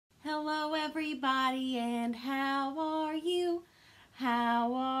everybody, and how are you?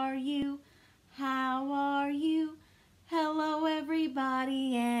 How are you? How are you? Hello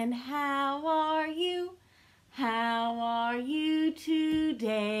everybody, and how are you? How are you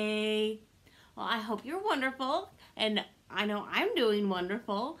today? Well, I hope you're wonderful, and I know I'm doing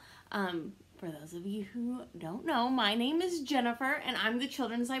wonderful. For those of you who don't know, my name is Jennifer, and I'm the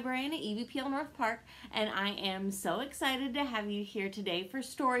Children's Librarian at EVPL North Park, and I am so excited to have you here today for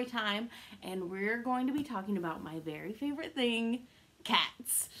story time, and we're going to be talking about my very favorite thing,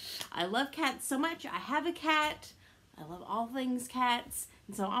 cats. I love cats so much. I have a cat. I love all things cats,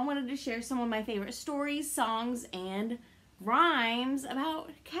 and so I wanted to share some of my favorite stories, songs, and rhymes about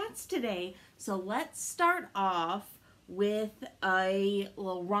cats today. So let's start off with a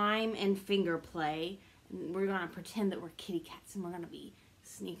little rhyme and finger play. And we're going to pretend that we're kitty cats and we're going to be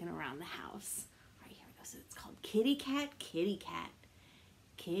sneaking around the house. All right, here we go. So it's called Kitty Cat, Kitty Cat.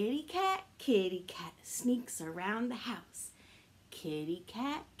 Kitty cat sneaks around the house. Kitty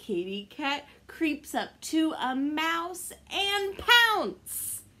cat creeps up to a mouse and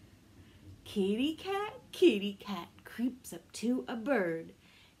pounce. Kitty cat creeps up to a bird.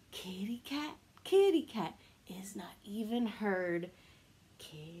 Kitty cat is not even heard.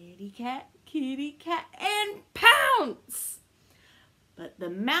 Kitty cat, and pounce! But the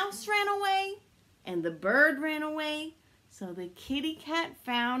mouse ran away, and the bird ran away, so the kitty cat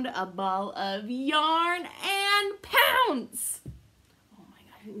found a ball of yarn and pounce! Oh my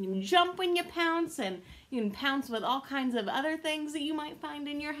gosh, you can jump when you pounce, and you can pounce with all kinds of other things that you might find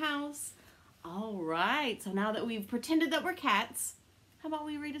in your house. All right, so now that we've pretended that we're cats, how about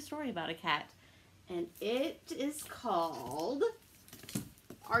we read a story about a cat? And it is called,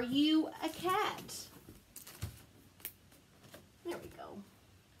 Are You a Cat? There we go.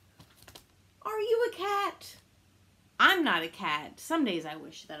 Are you a cat? I'm not a cat. Some days I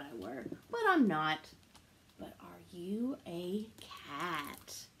wish that I were, but I'm not. But are you a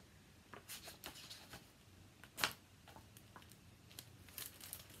cat?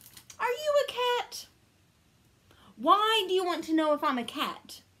 Are you a cat? Why do you want to know if I'm a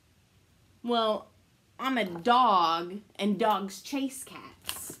cat? Well, I'm a dog, and dogs chase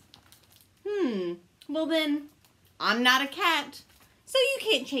cats. Well then, I'm not a cat, so you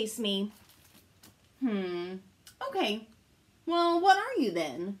can't chase me. Okay. Well, what are you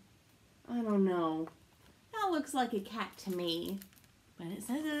then? I don't know. That looks like a cat to me. But it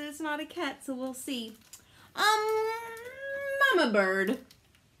says that it's not a cat, so we'll see. I'm a bird.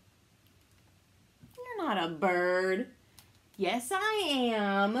 You're not a bird. Yes, I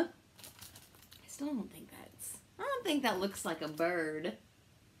am. I don't think that looks like a bird.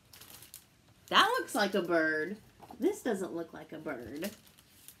 That looks like a bird. This doesn't look like a bird.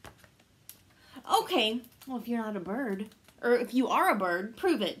 Okay, well, if you're not a bird, or if you are a bird,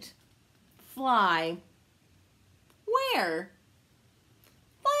 prove it. Fly. Where?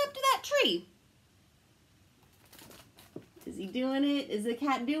 Fly up to that tree. Is he doing it? Is the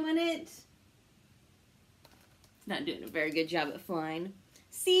cat doing it? Not doing a very good job at flying.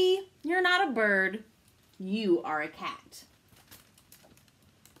 See, you're not a bird. You are a cat.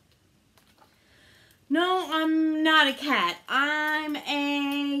 No, I'm not a cat. I'm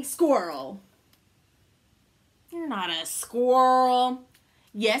a squirrel. You're not a squirrel.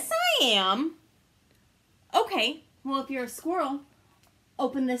 Yes, I am. Okay, well, if you're a squirrel,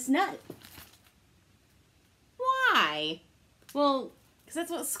 open this nut. Why? Well, because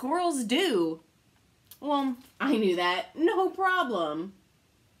that's what squirrels do. Well, I knew that. No problem.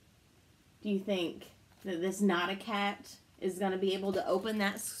 Do you think that this not a cat is going to be able to open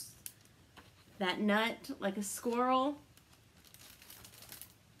that nut like a squirrel?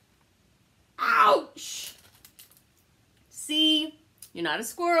 Ouch! See? You're not a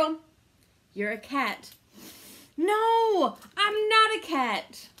squirrel. You're a cat. No! I'm not a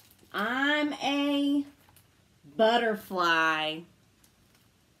cat. I'm a butterfly.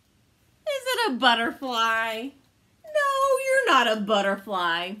 Is it a butterfly? No, you're not a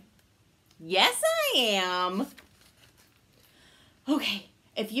butterfly. Yes, I am. Okay,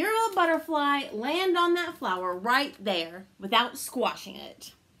 if you're a butterfly, land on that flower right there without squashing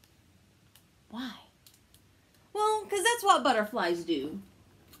it. Why? Well, because that's what butterflies do.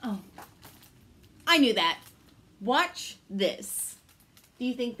 Oh, I knew that. Watch this. Do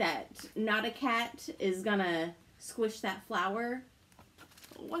you think that not a cat is gonna squish that flower?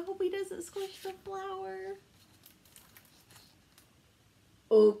 Oh, I hope he doesn't squish the flower.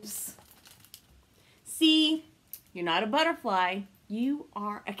 Oops. See, you're not a butterfly. You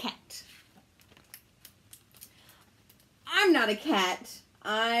are a cat. I'm not a cat.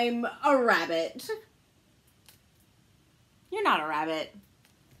 I'm a rabbit. You're not a rabbit.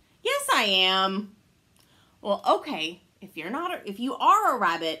 Yes, I am. Well, okay, if you are a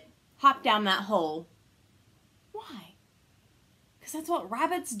rabbit, hop down that hole. Why? Because that's what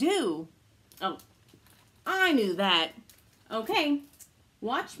rabbits do. Oh, I knew that. Okay,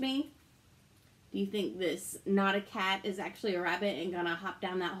 watch me. Do you think this not a cat is actually a rabbit and gonna hop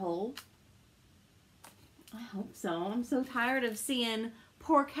down that hole? I hope so. I'm so tired of seeing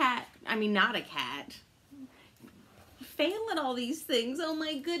poor cat, I mean not a cat, fail at all these things. Oh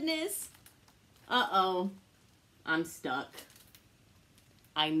my goodness. Uh-oh, I'm stuck.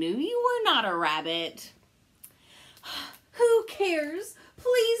 I knew you were not a rabbit. Who cares?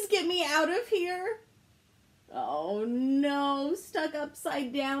 Please get me out of here. Oh no, stuck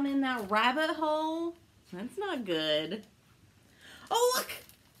upside down in that rabbit hole? That's not good. Oh look!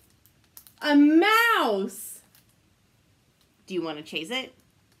 A mouse! Do you want to chase it?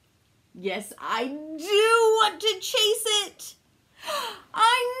 Yes, I do want to chase it!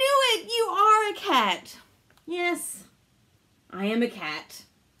 I knew it! You are a cat. Yes, I am a cat.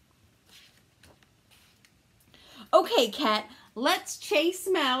 Okay, cat, let's chase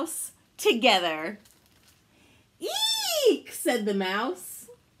mouse together. Eek, said the mouse.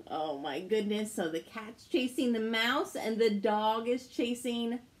 Oh my goodness, so the cat's chasing the mouse and the dog is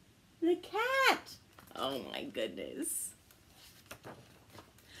chasing the cat. Oh my goodness.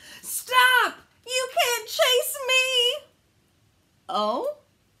 Stop! You can't chase me! Oh?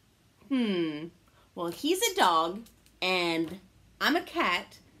 Well, he's a dog and I'm a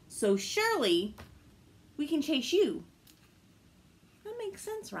cat, so surely we can chase you. That makes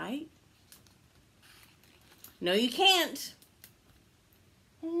sense, right? No, you can't.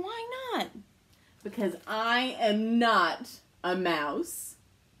 Why not? Because I am not a mouse.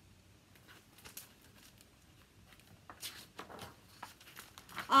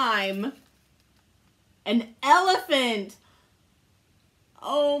 I'm an elephant.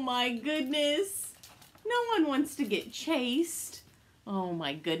 Oh my goodness. No one wants to get chased. Oh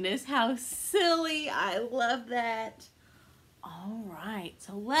my goodness, how silly. I love that. All right,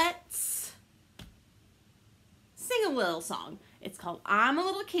 so let's sing a little song. It's called I'm a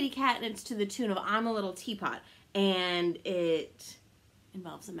Little Kitty Cat, and it's to the tune of I'm a Little Teapot, and it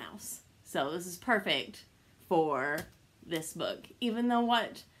involves a mouse. So this is perfect for this book, even though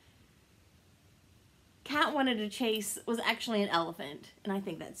what Cat wanted to chase was actually an elephant, and I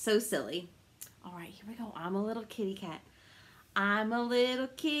think that's so silly. All right, here we go. I'm a little kitty cat. I'm a little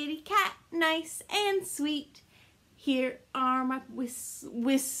kitty cat, nice and sweet. Here are my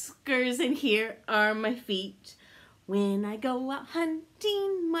whiskers and here are my feet. When I go out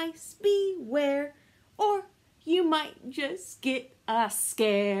hunting, mice beware, or you might just get a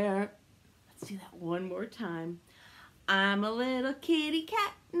scare. Let's do that one more time. I'm a little kitty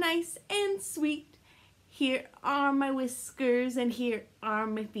cat, nice and sweet. Here are my whiskers and here are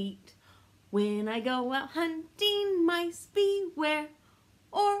my feet. When I go out hunting, mice beware,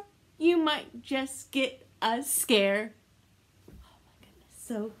 or you might just get a scare. Oh my goodness,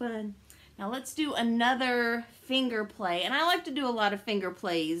 so fun. Now let's do another finger play. And I like to do a lot of finger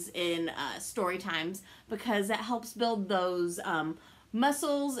plays in story times because that helps build those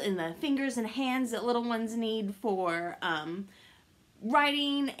muscles in the fingers and hands that little ones need for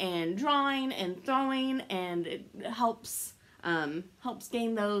writing and drawing and throwing, and it helps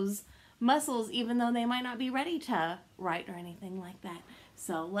gain those muscles even though they might not be ready to write or anything like that.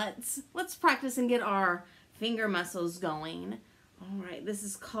 So let's practice and get our finger muscles going. All right, this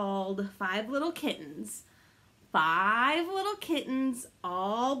is called 5 Little Kittens. 5 little kittens,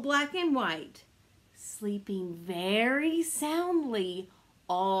 all black and white, sleeping very soundly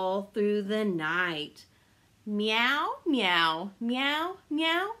all through the night. Meow, meow, meow,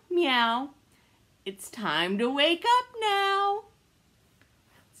 meow, meow. It's time to wake up now.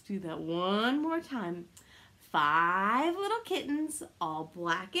 Let's do that one more time. 5 little kittens, all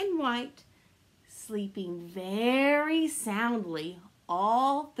black and white, sleeping very soundly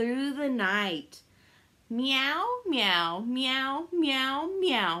all through the night. Meow, meow, meow, meow,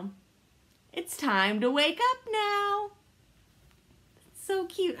 meow. It's time to wake up now. That's so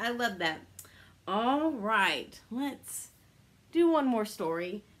cute. I love that. All right, let's do one more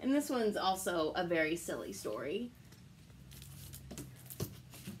story. And this one's also a very silly story.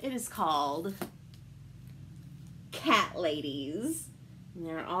 It is called Cat Ladies. And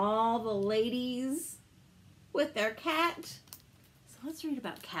they're all the ladies with their cat. So let's read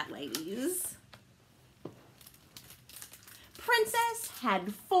about cat ladies. Princess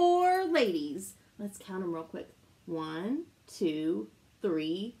had 4 ladies. Let's count them real quick. 1, 2,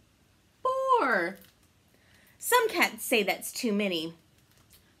 3, 4. Some cats say that's too many,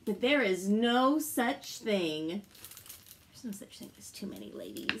 but there is no such thing. There's no such thing as too many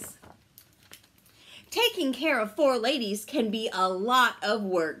ladies. Taking care of 4 ladies can be a lot of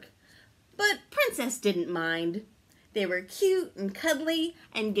work, but Princess didn't mind. They were cute and cuddly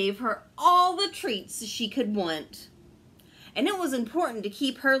and gave her all the treats she could want. And it was important to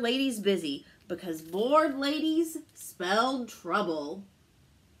keep her ladies busy because bored ladies spelled trouble.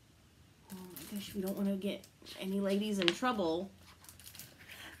 Oh my gosh, we don't want to get any ladies in trouble.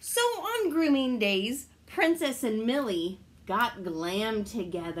 So on grooming days, Princess and Millie got glam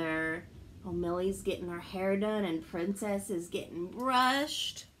together. Oh, Millie's getting her hair done and Princess is getting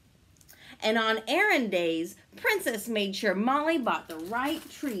brushed. And on errand days, Princess made sure Molly bought the right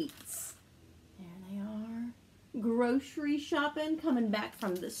treats. There they are. Grocery shopping, coming back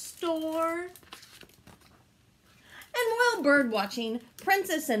from the store. And while bird watching,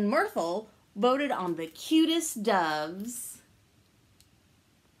 Princess and Myrtle voted on the cutest doves.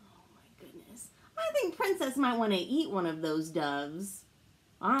 Oh my goodness. I think Princess might want to eat one of those doves.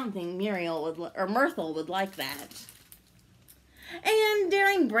 I don't think Myrtle would like that. And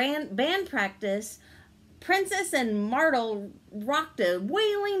during band practice, Princess and Myrtle rocked a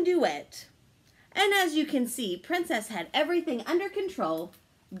wailing duet. And as you can see, Princess had everything under control,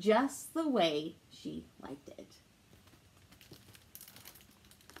 just the way she liked it.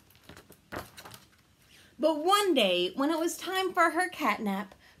 But one day, when it was time for her catnap,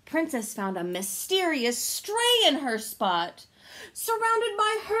 Princess found a mysterious stray in her spot, surrounded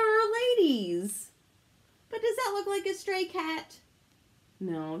by her ladies. But does that look like a stray cat?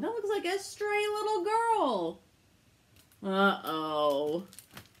 No, that looks like a stray little girl. Uh-oh.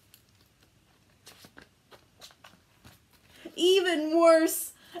 Even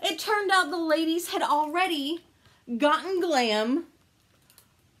worse, it turned out the ladies had already gotten glam,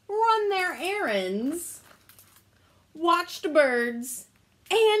 run their errands, watched birds,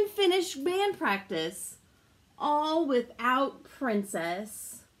 and finished band practice, all without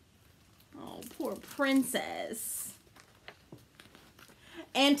Princess. Oh, poor Princess.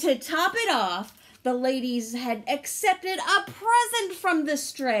 And to top it off, the ladies had accepted a present from the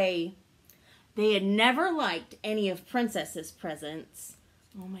stray. They had never liked any of Princess's presents.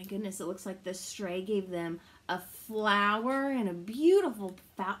 Oh my goodness, it looks like the stray gave them a flower and a beautiful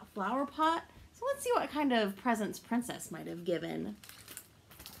flower pot. So let's see what kind of presents Princess might have given.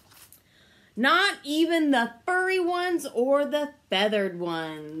 Not even the furry ones or the feathered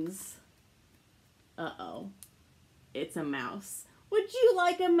ones. Uh-oh. It's a mouse. Would you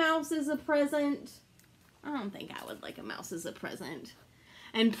like a mouse as a present? I don't think I would like a mouse as a present.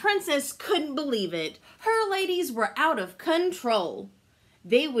 And Princess couldn't believe it. Her ladies were out of control.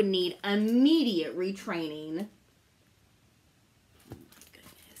 They would need immediate retraining. Oh my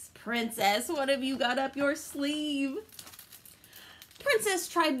goodness. Princess, what have you got up your sleeve? Princess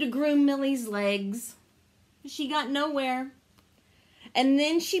tried to groom Millie's legs. She got nowhere. And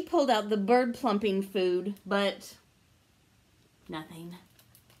then she pulled out the bird plumping food, but nothing.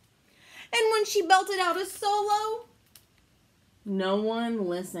 And when she belted out a solo, no one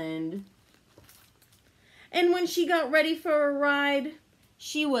listened. And when she got ready for a ride,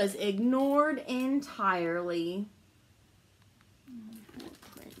 she was ignored entirely. Poor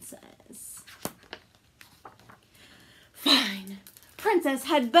Princess. Fine. Princess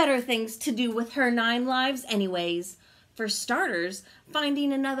had better things to do with her 9 lives anyways. For starters,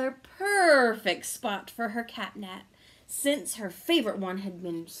 finding another perfect spot for her catnap, since her favorite one had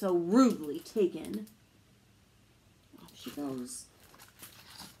been so rudely taken. Off she goes.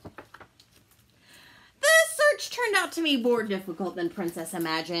 The search turned out to be more difficult than Princess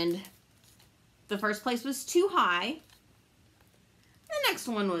imagined. The first place was too high. The next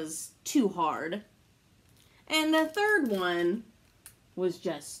one was too hard. And the third one was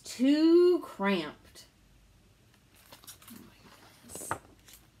just too cramped.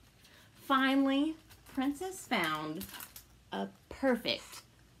 Finally, Princess found a perfect,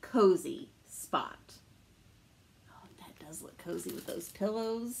 cozy spot. Oh, that does look cozy with those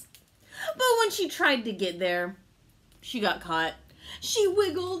pillows. But when she tried to get there, she got caught. She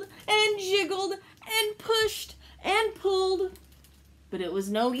wiggled and jiggled and pushed and pulled. But it was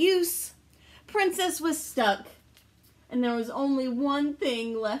no use. Princess was stuck. And there was only one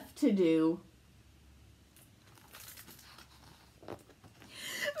thing left to do.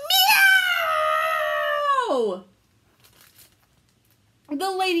 Meow!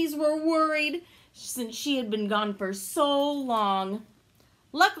 The ladies were worried since she had been gone for so long.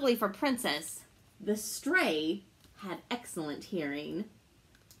 Luckily for Princess, the stray had excellent hearing.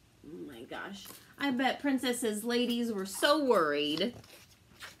 Oh my gosh. I bet Princess's ladies were so worried.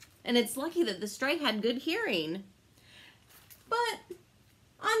 And it's lucky that the stray had good hearing. But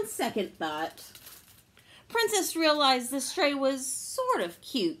on second thought, Princess realized the stray was sort of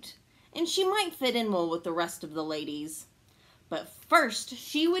cute, and she might fit in well with the rest of the ladies. But first,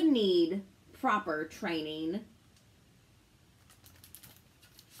 she would need proper training.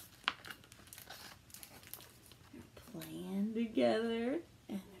 They're playing together,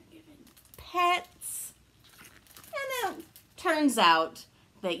 and they're giving pets. And it turns out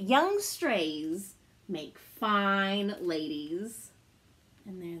that young strays make fine ladies.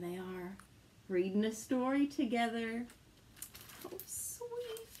 And there they are, reading a story together. Oh,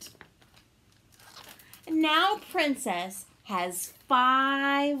 sweet. And now Princess has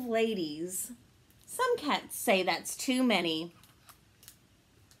 5 ladies. Some cats say that's too many,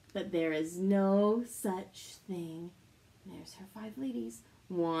 but there is no such thing. There's her 5 ladies.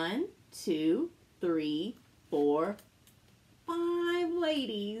 1, 2, 3, 4, 5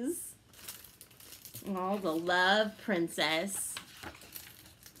 ladies. All the love, Princess.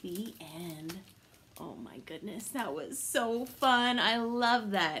 The end. Oh my goodness, that was so fun. I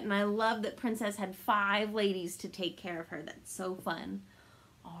love that. And I love that Princess had 5 ladies to take care of her. That's so fun.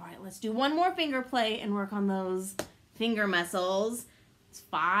 All right, let's do one more finger play and work on those finger muscles. It's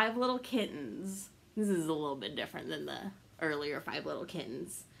 5 little kittens. This is a little bit different than the earlier 5 little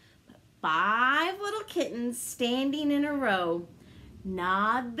kittens. But 5 little kittens standing in a row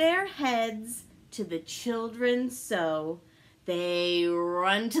nod their heads to the children so. They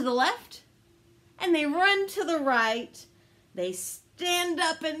run to the left and they run to the right. They stand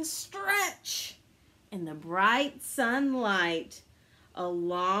up and stretch in the bright sunlight.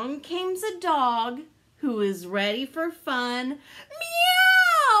 Along comes a dog who is ready for fun.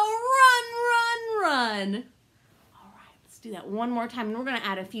 Meow! Run, run, run. All right, let's do that one more time. And we're going to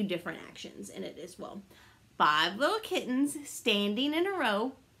add a few different actions in it as well. 5 little kittens standing in a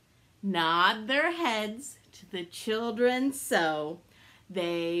row nod their heads to the children so.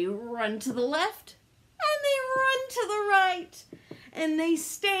 They run to the left and they run to the right, and they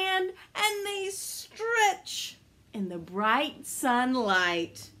stand and they stretch in the bright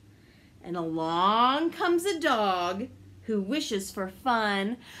sunlight. And along comes a dog who wishes for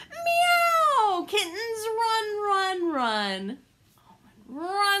fun. Meow! Kittens, run, run, run. Oh,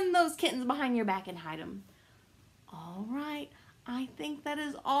 run those kittens behind your back and hide them. All right, I think that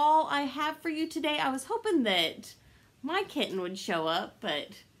is all I have for you today. I was hoping that my kitten would show up, but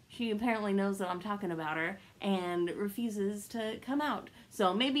she apparently knows that I'm talking about her and refuses to come out.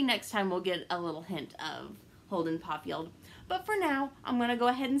 So maybe next time we'll get a little hint of Holden Caulfield. But for now, I'm going to go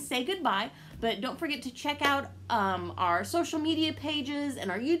ahead and say goodbye. But don't forget to check out our social media pages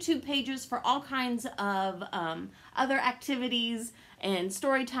and our YouTube pages for all kinds of other activities and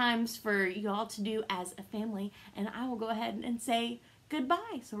story times for you all to do as a family. And I will go ahead and say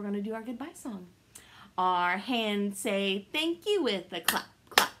goodbye. So we're going to do our goodbye song. Our hands say thank you with a clap,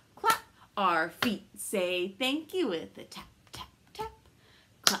 clap, clap. Our feet say thank you with a tap, tap, tap.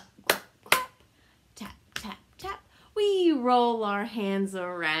 Clap, clap, clap. Tap, tap, tap. We roll our hands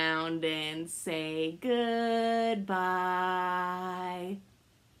around and say goodbye.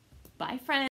 Bye, friends.